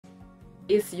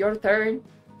it's your turn.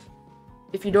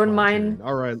 If you It's don't my mind, turn.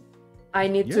 All right. I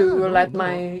need Yeah, to no, no.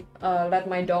 let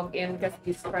my dog in because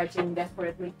he's scratching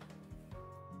desperately.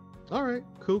 All right.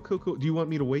 Cool, cool, cool. Do you want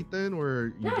me to wait then, or are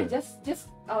you Yeah, good? just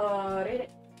read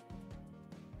it.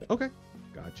 Okay.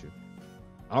 Got you.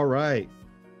 All right.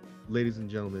 Ladies and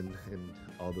gentlemen, and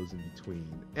all those in between,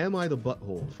 am I the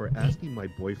butthole for asking my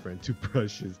boyfriend to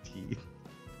brush his teeth?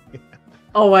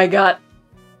 Oh my god.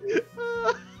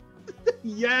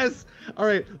 Yes. All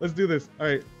right, let's do this. All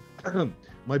right.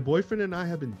 My boyfriend and I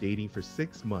have been dating for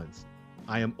 6 months.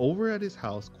 I am over at his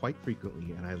house quite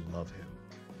frequently, and I love him.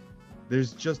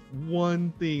 There's just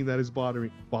one thing that is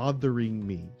bothering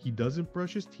me. He doesn't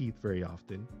brush his teeth very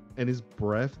often, and his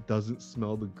breath doesn't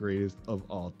smell the greatest of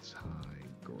all time.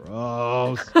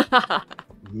 Gross.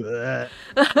 Blech.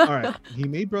 All right. He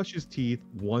may brush his teeth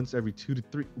once every 2 to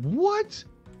 3. What?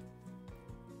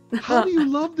 How do you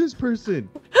love this person?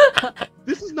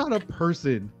 This is not a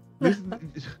person. This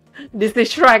is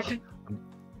Shrek.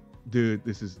 Dude,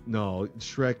 this is no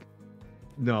Shrek.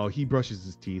 No, he brushes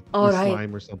his teeth All with right.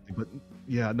 slime or something. But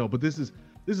yeah, no, but this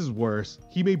is worse.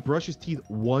 He may brush his teeth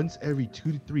once every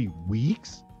 2 to 3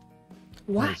 weeks.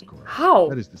 What? That is gross. How?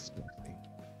 That is disgusting.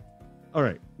 All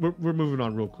right, we're moving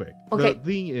on real quick. Okay. The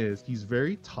thing is, he's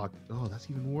very talkative. Oh, that's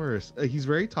even worse. He's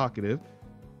very talkative,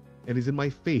 and he's in my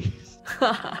face.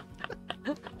 Oh,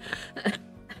 no.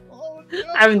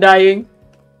 I'm dying.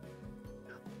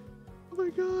 Oh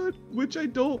my god, which I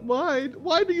don't mind.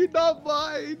 Why do you not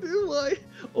mind? Why?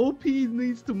 OP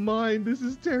needs to mind. This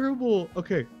is terrible.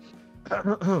 Okay.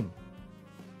 Uh-huh.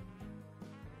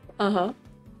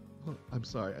 I'm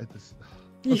sorry.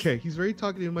 Okay, he's very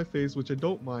talkative in my face, which I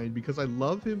don't mind because I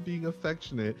love him being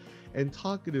affectionate and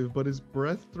talkative, but his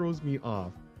breath throws me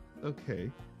off.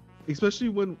 Okay. Especially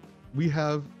when we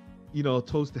have,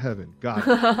 toast to heaven. Got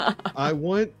it. I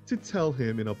want to tell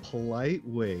him in a polite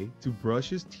way to brush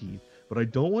his teeth, but I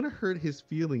don't want to hurt his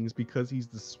feelings because he's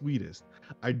the sweetest.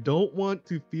 I don't want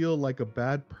to feel like a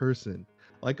bad person.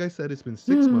 Like I said, it's been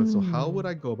 6 months, so how would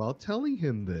I go about telling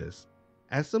him this?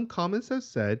 As some comments have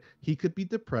said, he could be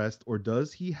depressed, or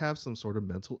does he have some sort of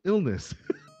mental illness?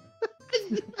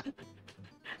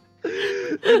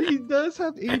 And he does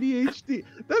have ADHD.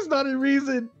 That's not a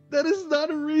reason. That is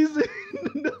not a reason.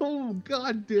 No,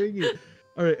 god dang it.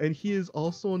 All right, and he is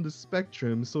also on the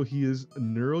spectrum, so he is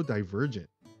neurodivergent.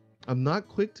 I'm not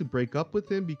quick to break up with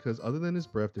him because other than his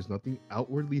breath, there's nothing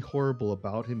outwardly horrible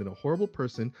about him and a horrible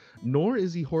person, nor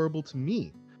is he horrible to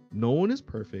me. No one is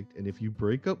perfect, and if you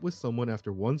break up with someone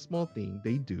after one small thing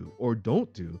they do or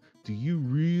don't do you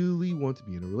really want to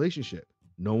be in a relationship?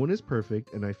 No one is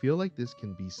perfect, and I feel like this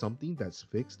can be something that's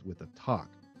fixed with a talk.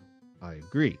 I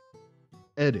agree.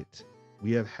 Edit.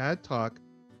 We have had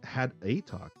a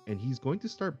talk, and he's going to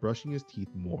start brushing his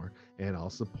teeth more, and I'll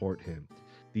support him.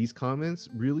 These comments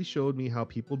really showed me how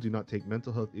people do not take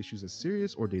mental health issues as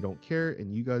serious, or they don't care,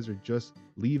 and you guys are just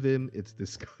leave him. It's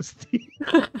disgusting.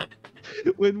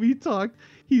 When we talked,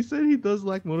 he said he does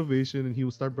lack motivation and he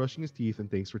will start brushing his teeth, and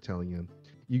thanks for telling him.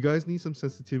 You guys need some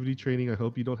sensitivity training. I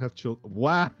hope you don't have children.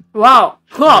 Wow. Wow.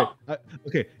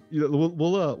 Okay.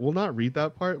 We'll not read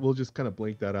that part. We'll just kind of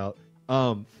blank that out.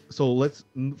 So let's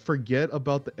forget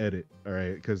about the edit. All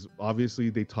right. Because obviously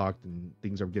they talked and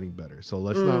things are getting better. So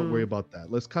let's not worry about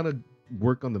that. Let's kind of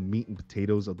work on the meat and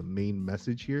potatoes of the main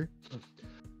message here.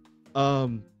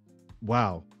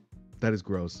 Wow. That is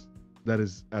gross. That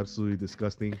is absolutely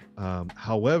disgusting.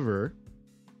 However,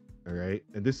 all right,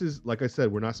 and this is, like I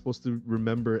said, we're not supposed to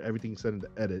remember everything said in the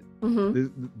edit.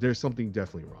 There's something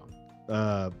definitely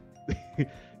wrong.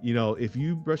 If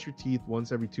you brush your teeth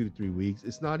once every 2 to 3 weeks,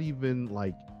 it's not even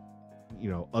like,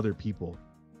 other people.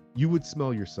 You would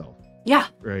smell yourself. Yeah.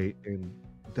 Right? And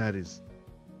that is,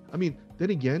 then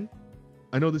again,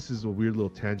 I know this is a weird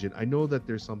little tangent. I know that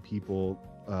there's some people,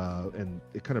 and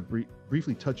it kind of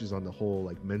briefly touches on the whole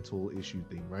like mental issue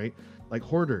thing, right? Like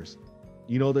hoarders,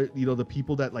 the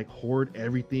people that like hoard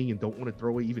everything and don't want to throw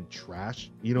away even trash.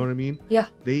 You know what I mean? Yeah.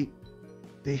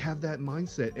 They have that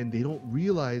mindset and they don't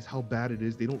realize how bad it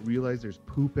is. They don't realize there's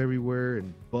poop everywhere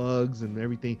and bugs and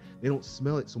everything. They don't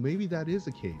smell it. So maybe that is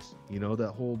the case,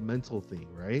 that whole mental thing,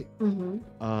 right? And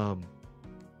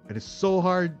it's so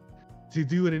hard to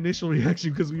do an initial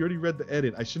reaction because we already read the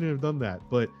edit. I shouldn't have done that,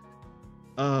 but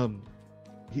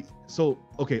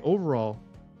overall,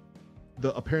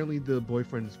 apparently the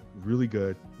boyfriend's really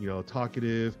good,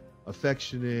 talkative,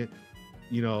 affectionate,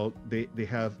 they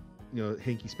have,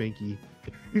 hanky spanky.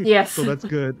 Yes. So that's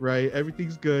good, right?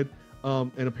 Everything's good.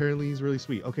 And apparently he's really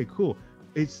sweet. Okay, cool.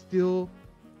 It's still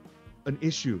an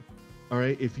issue. All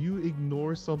right. If you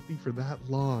ignore something for that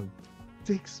long,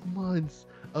 6 months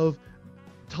of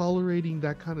tolerating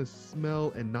that kind of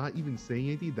smell and not even saying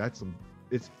anything, that's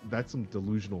some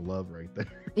delusional love right there.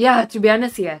 Yeah, to be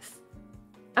honest, yes.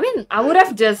 I mean, I would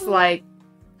have just like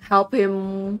help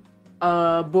him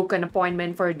book an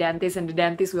appointment for a dentist, and the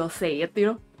dentist will say it,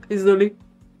 easily.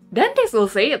 Dentist will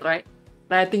say it, right?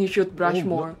 Like, I think you should brush Oh, no.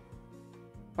 more.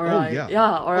 Or Oh, like,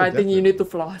 yeah. or Oh, I think you definitely. need to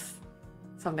floss.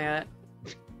 Something like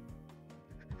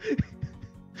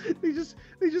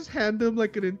They just hand them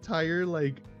like an entire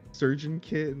like surgeon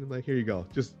kit and they're like, here you go,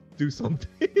 just do something.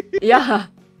 that. Yeah.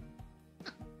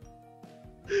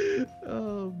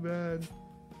 Oh man.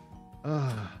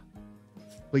 Ah.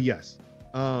 But yes,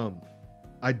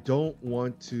 I don't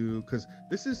want to, because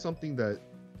this is something that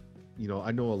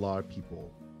I know a lot of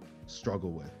people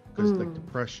struggle with, because like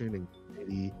depression,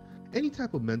 anxiety, any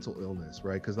type of mental illness,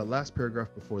 right? Because that last paragraph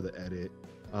before the edit,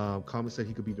 Kama said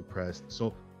he could be depressed.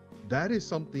 So that is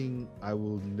something I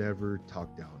will never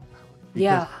talk down about.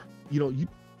 Because, Yeah. you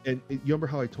remember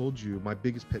how I told you my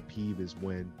biggest pet peeve is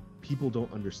when people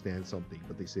don't understand something,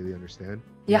 but they say they understand.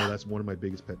 Yeah. That's one of my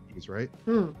biggest pet peeves, right?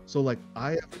 Hmm. So like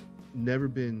I have never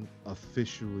been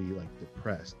officially like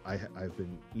depressed. I've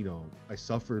been, I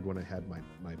suffered when I had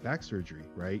my back surgery,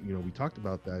 right? We talked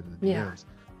about that in the Yeah. DMs.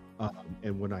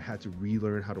 And when I had to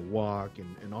relearn how to walk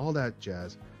and all that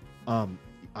jazz,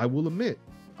 I will admit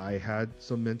I had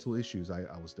some mental issues. I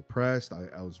was depressed.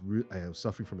 I was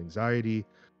suffering from anxiety,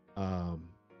 the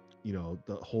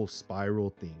whole spiral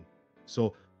thing.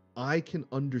 So I can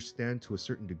understand to a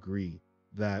certain degree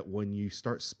that when you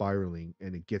start spiraling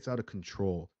and it gets out of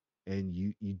control and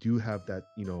you do have that,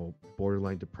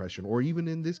 borderline depression, or even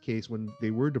in this case when they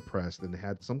were depressed and they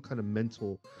had some kind of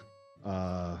mental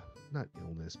not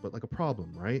illness, but like a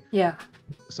problem, right? Yeah.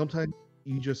 Sometimes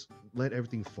you just let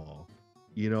everything fall,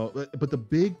 but the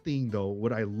big thing though,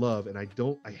 what I love, and I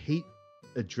hate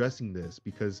addressing this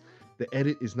because the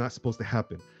edit is not supposed to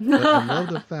happen, but I love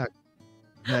the fact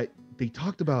that they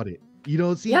talked about it. See,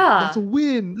 that's Yeah. a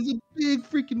win. That's a big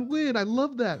freaking win. I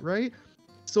love that, right?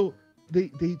 So they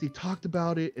talked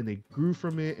about it and they grew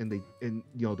from it, and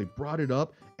they brought it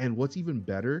up. And what's even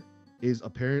better is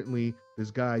apparently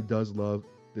this guy does love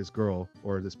this girl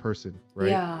or this person, right?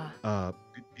 Yeah.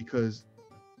 Because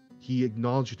he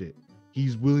acknowledged it.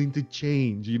 He's willing to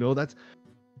change. That's,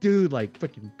 dude, like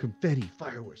fucking confetti,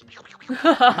 fireworks,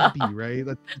 happy, right?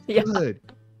 That's Yeah. good.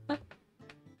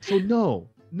 So no,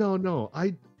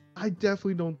 I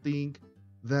definitely don't think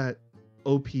that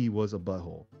OP was a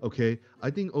butthole. Okay, I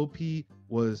think OP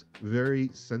was very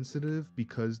sensitive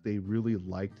because they really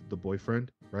liked the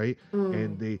boyfriend, right?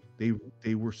 And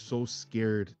they were so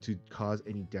scared to cause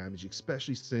any damage,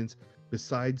 especially since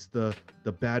besides the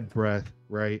bad breath,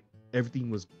 right? Everything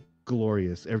was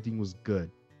glorious, everything was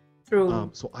good. True.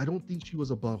 So I don't think she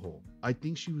was a butthole. I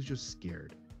think she was just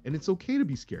scared, and it's okay to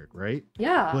be scared, right?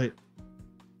 Yeah.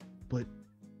 But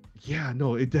yeah,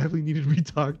 no, it definitely needed to be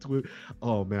talked with.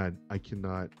 Oh man, I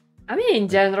cannot. I mean, in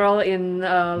general, in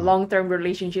a long-term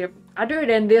relationship, other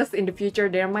than this, in the future,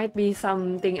 there might be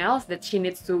something else that she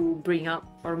needs to bring up,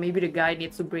 or maybe the guy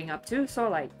needs to bring up too. So,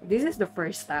 like, this is the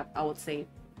first step, I would say.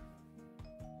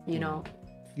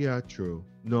 Yeah, true.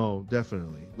 No,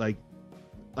 definitely. Like,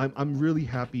 I'm really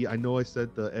happy. I know I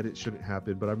said the edit shouldn't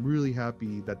happen, but I'm really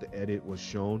happy that the edit was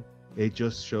shown. It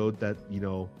just showed that,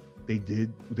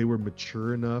 they were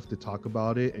mature enough to talk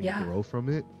about it and grow from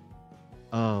it.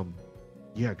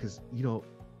 Yeah, because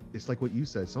it's like what you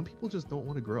said, some people just don't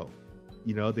want to grow.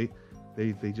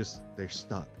 They're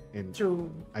stuck. And True.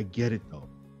 I get it though.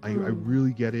 I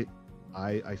really get it.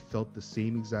 I felt the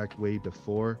same exact way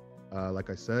before, like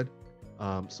I said.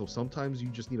 So sometimes you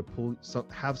just need to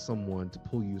have someone to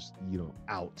pull you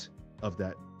out of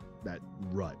that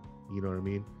rut. You know what I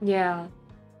mean? Yeah.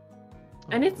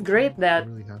 And it's great that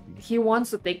I'm really happy. he wants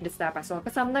to take the step as well.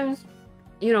 Because sometimes,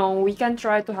 we can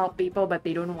try to help people, but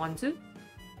they don't want to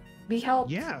be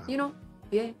helped. Yeah.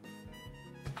 Yeah.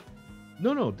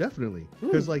 No, definitely.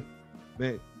 Because like,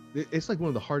 man, it's like one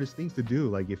of the hardest things to do.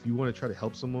 Like if you want to try to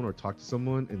help someone or talk to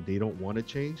someone and they don't want to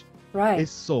change, Right.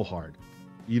 it's so hard.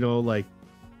 Like,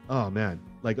 oh man,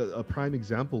 like a prime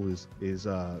example is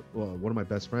one of my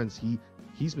best friends.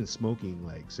 He's been smoking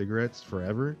like cigarettes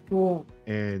forever. Whoa.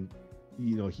 And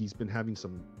he's been having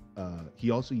some he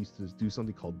also used to do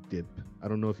something called dip. I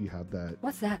don't know if you have that.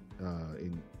 What's that?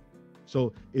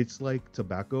 So it's like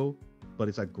tobacco, but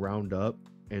it's like ground up,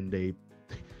 and they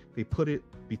put it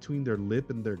between their lip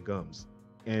and their gums,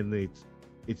 and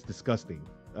it's disgusting.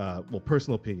 Well,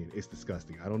 personal opinion, it's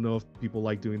disgusting. I don't know if people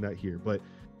like doing that here, but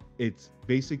it's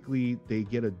basically they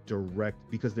get a direct,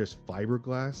 because there's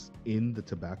fiberglass in the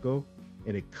tobacco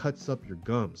and it cuts up your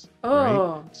gums.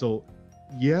 Oh. Right? So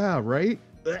yeah, right?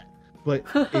 but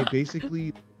it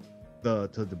basically the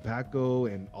tobacco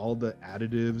and all the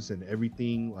additives and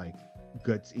everything like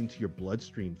gets into your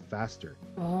bloodstream faster.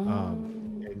 Oh.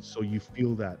 And so you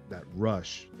feel that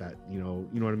rush, that you know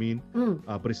what I mean.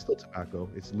 But it's still tobacco,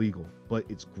 it's legal, but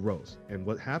it's gross. And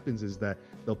what happens is that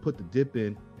they'll put the dip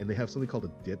in, and they have something called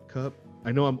a dip cup.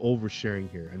 I know I'm oversharing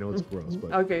here, I know it's gross,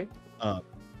 but Okay.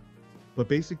 but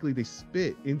basically they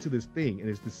spit into this thing, and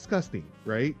it's disgusting,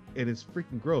 right? And it's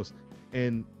freaking gross.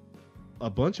 And a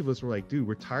bunch of us were like, dude,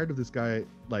 we're tired of this guy,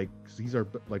 like, 'cause he's our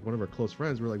like one of our close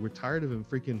friends. We're like, we're tired of him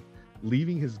freaking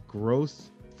leaving his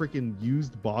gross freaking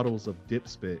used bottles of dip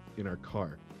spit in our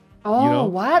car. Oh, know?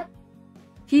 what?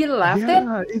 He left it?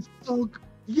 Yeah, it's so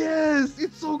yes,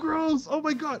 it's so gross. Oh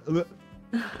my god.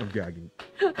 I'm gagging.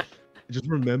 Just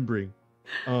remembering.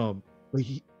 But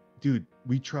dude,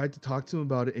 we tried to talk to him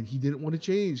about it, and he didn't want to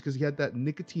change because he had that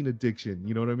nicotine addiction.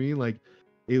 You know what I mean? Like,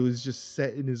 it was just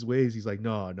set in his ways. He's like,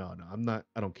 no, I'm not.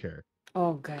 I don't care.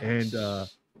 Oh gosh. And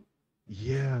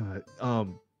yeah,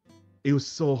 it was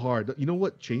so hard. You know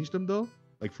what changed him though?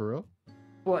 Like, for real?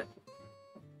 What?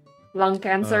 Lung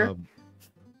cancer?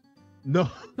 No.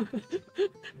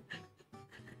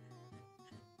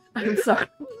 I'm sorry.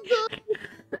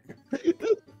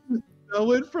 I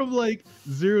went from like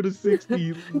 0 to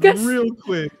 60 Guess- real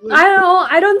quick. I don't know.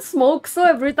 I don't smoke, so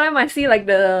every time I see like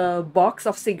the box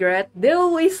of cigarette, they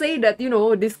always say that,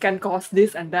 this can cause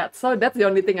this and that. So that's the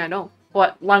only thing I know.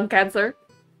 What? Lung cancer?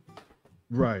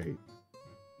 Right.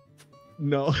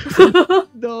 No.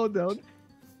 No.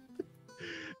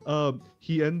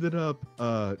 He ended up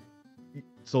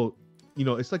so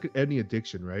it's like any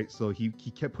addiction, right? So he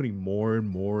kept putting more and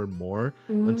more and more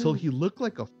until he looked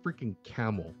like a freaking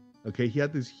camel. Okay, he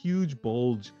had this huge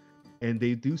bulge, and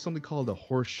they do something called a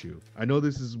horseshoe. I know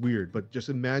this is weird, but just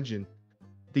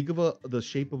think of the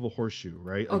shape of a horseshoe,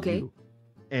 right? Okay.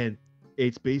 And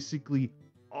it's basically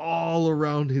all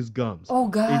around his gums. Oh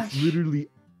gosh. It's literally,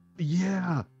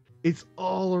 yeah, it's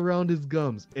all around his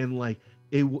gums, and like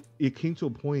it came to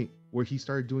a point where he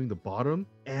started doing the bottom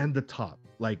and the top,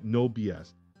 like no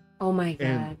BS. Oh my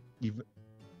god. And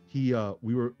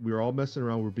we were all messing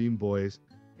around, we're being boys,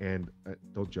 and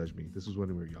don't judge me, this was when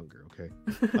we were younger, okay?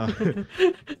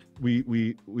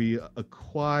 We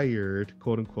acquired,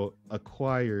 quote unquote, a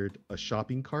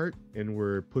shopping cart, and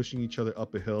we're pushing each other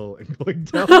up a hill and going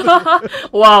down.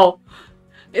 Wow.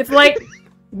 It's like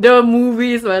the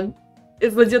movies, man.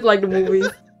 It's legit like the movies.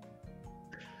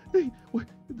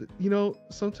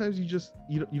 Sometimes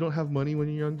you don't have money when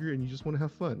you're younger, and you just want to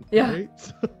have fun. Yeah. Right?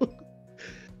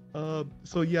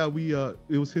 So yeah,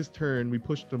 it was his turn. We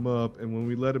pushed him up, and when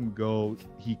we let him go,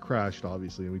 he crashed,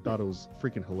 obviously, and we thought it was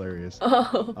freaking hilarious.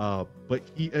 Oh. But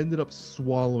he ended up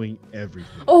swallowing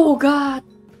everything. Oh god.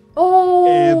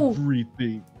 Oh.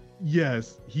 Everything.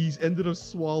 Yes, he's ended up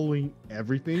swallowing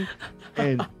everything,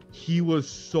 and he was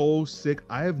so sick.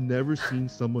 I have never seen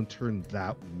someone turn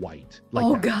that white, like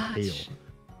Oh that gosh. pale.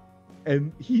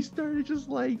 And he started just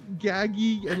like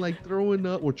gagging and like throwing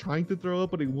up, or trying to throw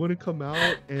up, but it wouldn't come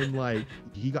out. And like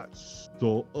he got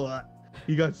so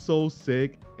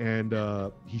sick, and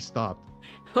he stopped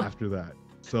after that.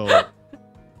 So,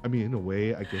 I mean, in a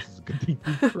way, I guess it's a good thing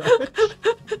he crashed.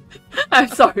 I'm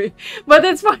sorry, but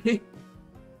it's funny.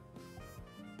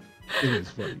 It is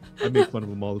funny. I make fun of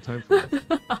him all the time for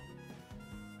that.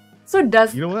 So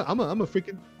does You know what? I'm a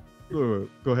freaking. Go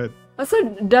ahead.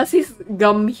 does his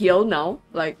gum heal now?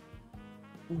 Like,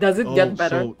 does it get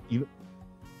better?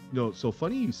 So so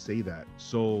funny you say that.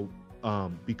 So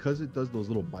because it does those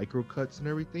little micro cuts and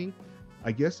everything,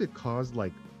 I guess it caused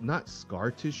like not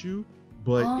scar tissue,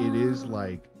 but it is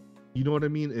like, you know what I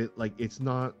mean?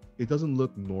 It doesn't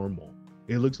look normal.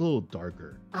 It looks a little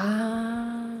darker.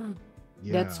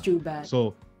 Yeah. That's too bad.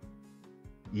 So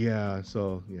yeah,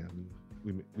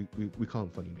 we call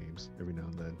them funny names every now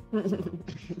and then.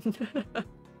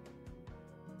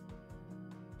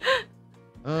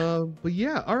 So. But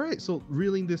yeah, all right. So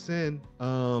reeling this in,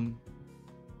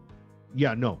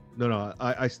 yeah, no.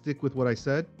 I stick with what I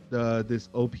said. This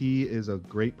OP is a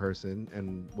great person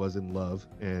and was in love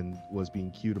and was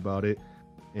being cute about it,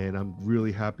 and I'm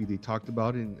really happy they talked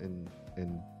about it and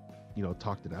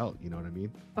talked it out. You know what I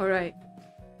mean? All right.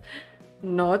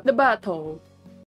 Not the battle.